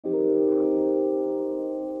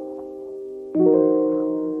Hey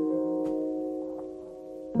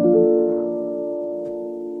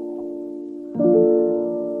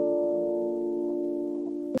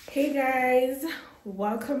guys,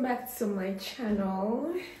 welcome back to my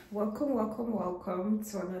channel. Welcome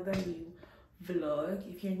to another new vlog.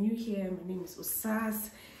 If you're new here, my name is Osas.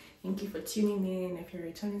 Thank you for tuning in. If you're a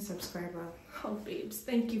returning subscriber, oh babes,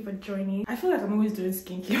 thank you for joining. I feel like I'm always doing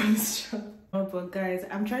skincare on this channel, but guys,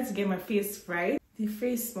 I'm trying to get my face right. The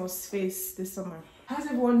face must face this summer. How's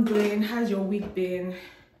everyone doing? How's your week been?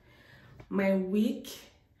 My week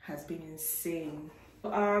has been insane.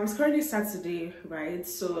 It's currently Saturday, right?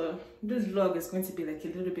 So this vlog is going to be like a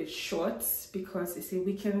little bit short because it's a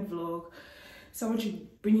weekend vlog. So I want to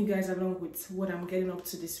bring you guys along with what I'm getting up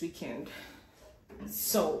to this weekend.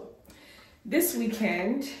 So this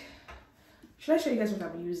weekend, should I show you guys what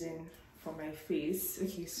I'm using for my face?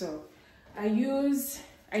 Okay, so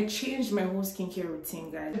I changed my whole skincare routine,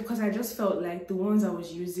 guys, because I just felt like the ones I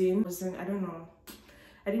was using wasn't, I don't know,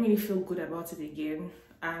 I didn't really feel good about it again.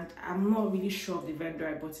 And I'm not really sure of the vendor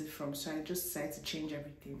I bought it from, so I just decided to change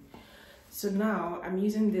everything. So now I'm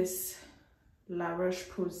using this La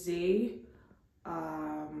Roche-Posay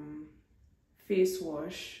face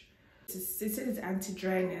wash. It says it's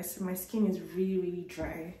anti-dryness. My skin is really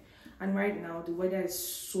dry, and right now the weather is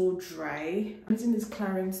so dry. I'm using this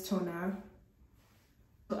Clarins toner.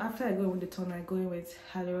 So after I go in with the toner, I go in with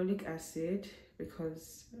hyaluronic acid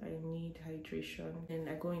because I need hydration, and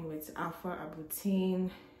I go in with alpha arbutin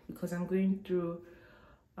because I'm going through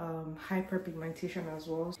hyperpigmentation as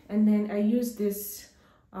well. And then I use this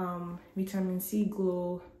vitamin C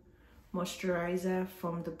glow moisturizer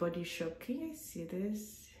from the Body Shop. Can you guys see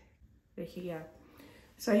this? Okay, yeah,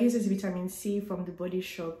 so I use this vitamin C from the Body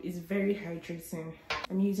Shop. It's very hydrating.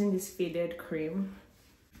 I'm using this faded cream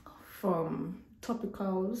from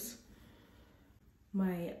Topicals,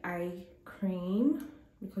 my eye cream,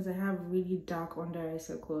 because I have really dark under eye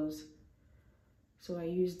circles, so I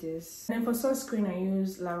use this. And for sunscreen, I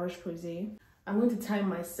use La Roche-Posay. I'm going to time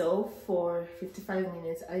myself for 55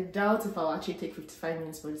 minutes. I doubt if I'll actually take 55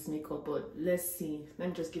 minutes for this makeup, but let's see. Let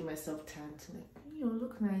me just give myself time to, like, you know,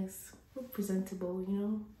 look nice, look presentable, you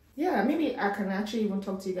know. Yeah, maybe I can actually even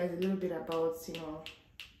talk to you guys a little bit about, you know,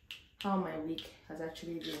 how my week has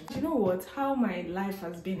actually been. You know what? How my life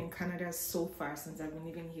has been in Canada so far since I've been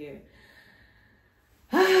living here.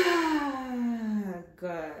 Ah,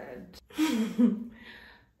 God.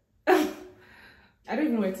 I don't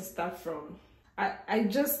even know where to start from. I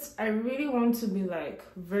really want to be like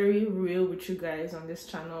very real with you guys on this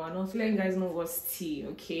channel and also let you guys know what's tea,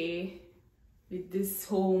 okay? With this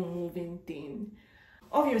whole moving thing.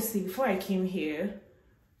 Obviously, before I came here,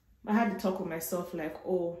 I had to talk with myself like,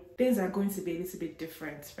 oh, things are going to be a little bit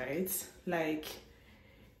different, right? Like,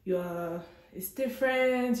 it's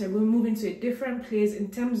different, you're going to move into a different place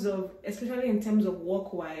in terms of, especially in terms of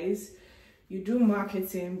work-wise. You do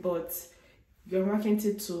marketing, but you're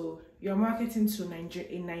marketing to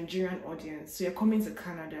a Nigerian audience. So you're coming to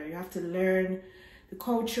Canada, you have to learn the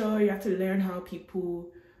culture, you have to learn how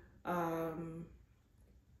people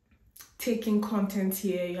taking content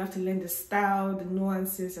here, you have to learn the style, the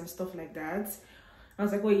nuances and stuff like that. I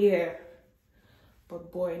was like, well, yeah,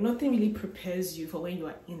 but boy, nothing really prepares you for when you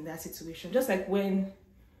are in that situation. Just like when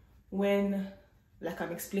like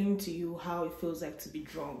I'm explaining to you how it feels like to be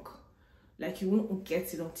drunk. Like, you won't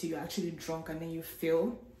get it until you're actually drunk and then you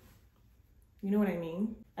feel, you know what I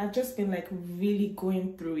mean? I've just been like really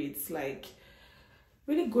going through it, like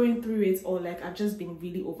really going through it, or like I've just been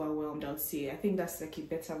really overwhelmed, I would say. I think that's like a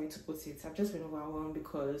better way to put it. I've just been overwhelmed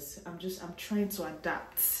because I'm trying to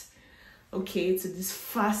adapt, okay, to this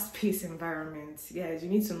fast-paced environment. Guys, you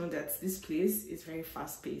need to know that this place is very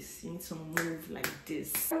fast-paced. You need to move like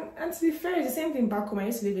this. And to be fair, it's the same thing back home. I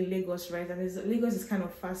used to live in Lagos, right? And Lagos is kind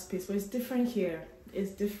of fast-paced, but it's different here.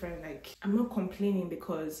 It's different. Like, I'm not complaining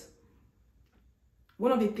because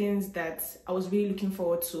one of the things that I was really looking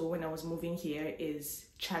forward to when I was moving here is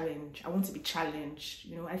challenge. I want to be challenged.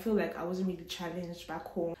 You know, I feel like I wasn't really challenged back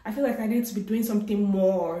home. I feel like I needed to be doing something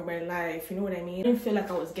more in my life. You know what I mean? I didn't feel like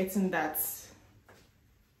I was getting that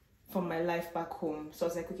from my life back home. So I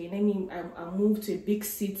was like, okay, let me, I moved to a big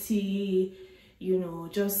city, you know,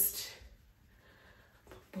 just,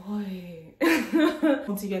 boy.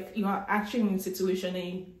 Until you are actually in a situation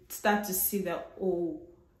and you start to see that, oh,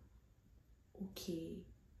 okay,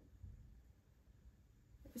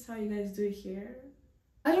 that's how you guys do it here.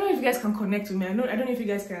 I don't know if you guys can connect with me. I don't know if you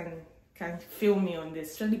guys can feel me on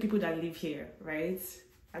this, especially people that live here, right?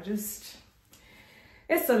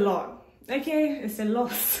 It's a lot, okay? It's a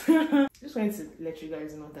lot. I just wanted to let you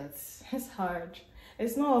guys know that it's hard,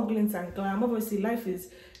 It's not ugly and glam. Obviously, life is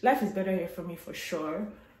better here for me for sure.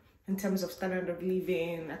 In terms of standard of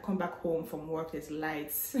living, I come back home from work, there's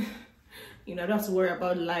lights. You know, I don't have to worry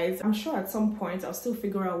about lights. I'm sure at some point I'll still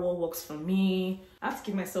figure out what works for me. I have to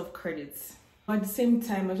give myself credit. But at the same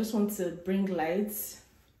time, I just want to bring lights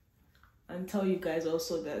and tell you guys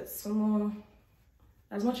also that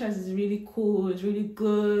as much as it's really cool, it's really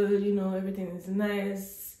good, you know, everything is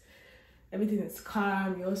nice, everything is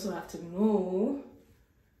calm, you also have to know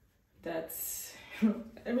that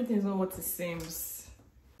everything is not what it seems.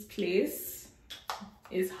 This place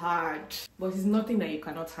is hard, but it's nothing that you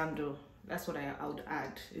cannot handle. That's what I would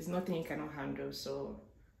add. It's nothing you cannot handle. So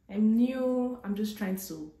I'm new. I'm just trying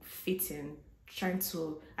to fit in, trying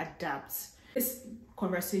to adapt. This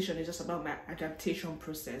conversation is just about my adaptation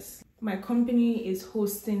process. My company is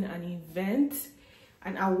hosting an event,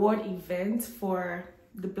 an award event for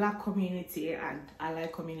the Black community and ally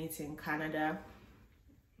community in Canada.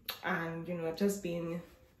 And you know, I've just been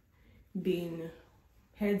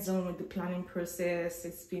heads on with the planning process.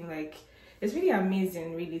 It's been like, it's really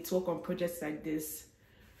amazing really to work on projects like this.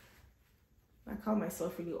 I count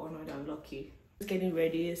myself really honored and lucky. Just getting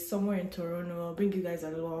ready, somewhere in Toronto. I'll bring you guys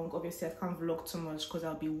along. Obviously I can't vlog too much because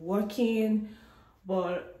I'll be working,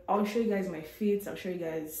 but I'll show you guys my feet. I'll show you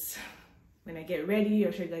guys when I get ready.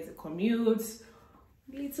 I'll show you guys the commute,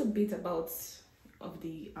 a little bit about of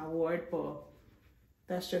the award, but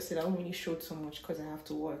that's just it. I won't really show too much because I have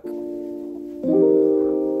to work.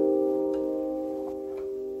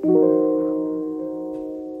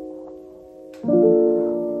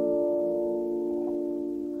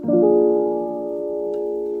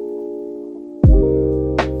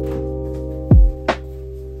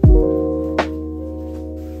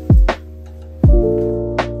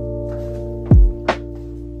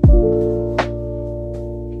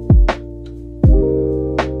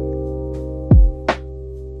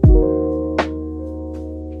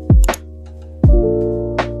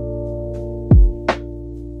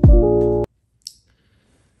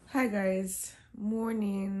 Hi guys,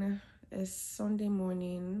 morning. It's Sunday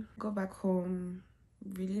morning. Got back home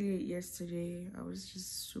really late yesterday. I was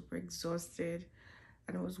just super exhausted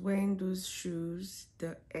and I was wearing those shoes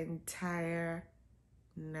the entire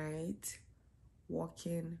night,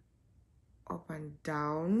 walking up and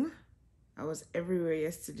down. I was everywhere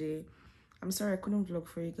yesterday. I'm sorry I couldn't vlog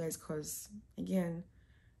for you guys because again,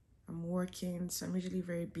 I'm working, so I'm usually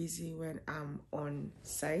very busy when I'm on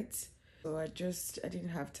site. So I didn't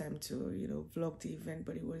have time to, you know, vlog the event,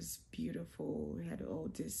 but it was beautiful. We had all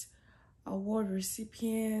these award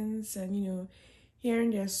recipients and, you know,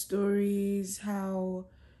 hearing their stories, how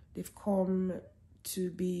they've come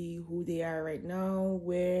to be who they are right now,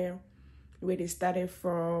 where they started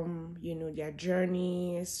from, you know, their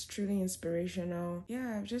journey. It's truly inspirational.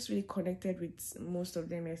 Yeah, I've just really connected with most of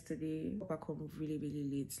them yesterday. Got back home really, really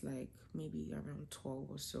late, like maybe around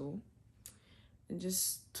 12 or so. And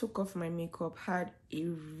just took off my makeup, had a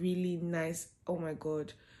really nice, oh my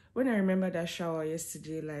god, when I remember that shower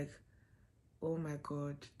yesterday, like, oh my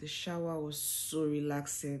god, the shower was so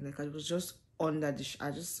relaxing. Like I was just under the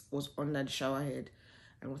I just was under the shower head,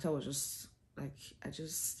 and water was just like, I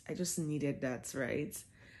just needed that, right?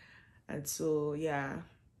 And so yeah,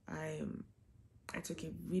 I took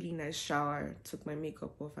a really nice shower, took my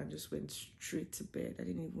makeup off, and just went straight to bed. I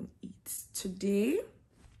didn't even eat today.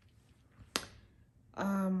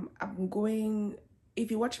 I'm going, if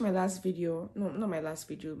you watch my last video, no, not my last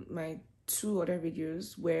video, my 2 other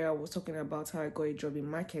videos where I was talking about how I got a job in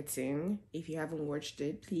marketing. If you haven't watched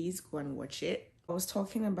it, please go and watch it. I was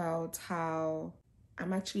talking about how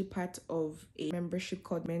I'm actually part of a membership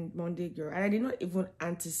called Monday Girl, and I did not even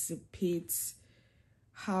anticipate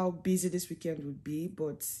how busy this weekend would be,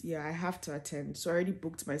 but yeah, I have to attend. So I already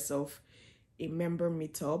booked myself a member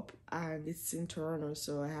meetup and it's in Toronto,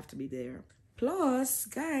 so I have to be there. Plus,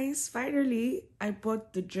 guys, finally, I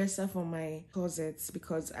bought the dresser for my closets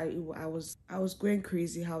because I was going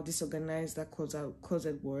crazy how disorganized that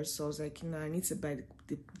closet was. So I was like, I need to buy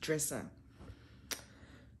the dresser.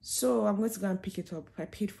 So I'm going to go and pick it up. I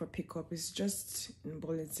paid for pickup. It's just in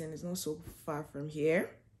Burlington. It's not so far from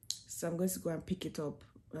here. So I'm going to go and pick it up.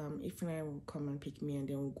 If I will come and pick me, and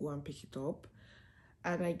then we'll go and pick it up.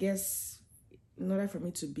 And I guess in order for me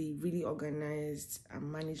to be really organized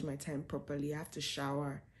and manage my time properly, I have to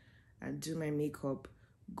shower and do my makeup,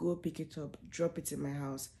 go pick it up, drop it in my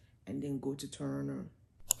house, and then go to Toronto.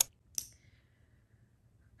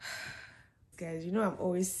 Guys, you know I'm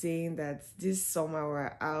always saying that this summer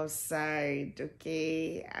we're outside,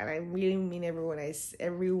 okay? And I really mean every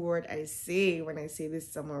word I say when I say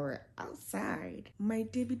this summer we're outside. My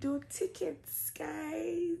Davido tickets,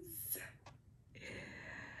 guys.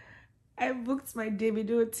 I booked my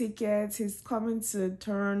Davido ticket. He's coming to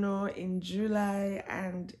Toronto in July,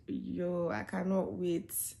 and yo, I cannot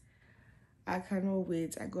wait. I cannot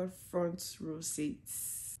wait. I got front row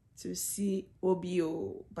seats to see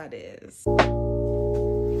OBO Badass.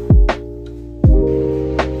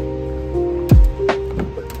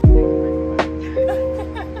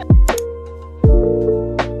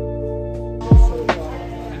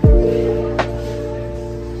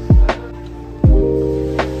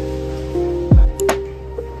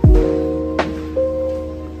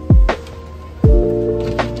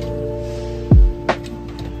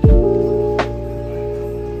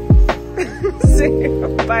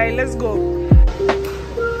 Bye, let's go.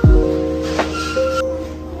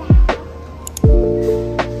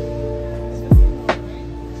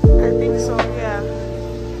 I think so, yeah.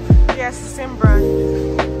 Yes, same brand.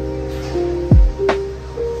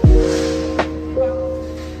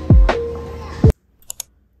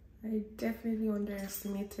 I definitely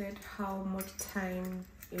underestimated how much time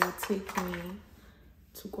it would take me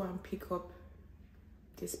to go and pick up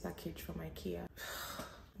this package from IKEA.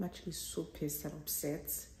 I'm actually so pissed and upset,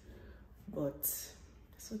 but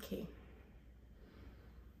it's okay.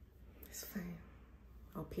 It's fine.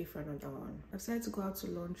 I'll pay for another one. I decided to go out to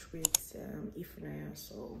lunch with Ifnaya,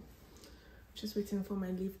 so just waiting for my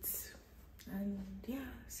lift. And yeah,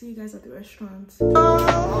 see you guys at the restaurant.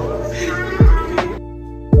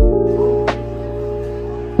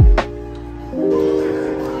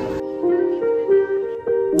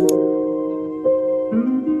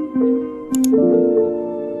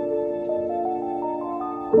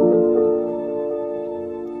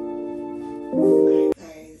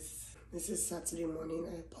 This is Saturday morning.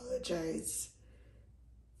 I apologize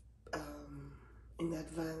in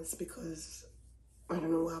advance because I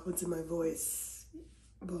don't know what happened to my voice,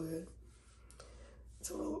 but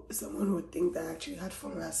so someone would think that I actually had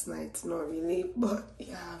fun last night. Not really, but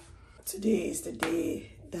yeah, today is the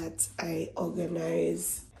day that I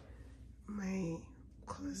organize my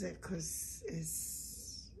closet because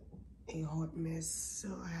it's a hot mess, so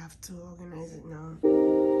I have to organize it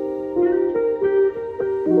now.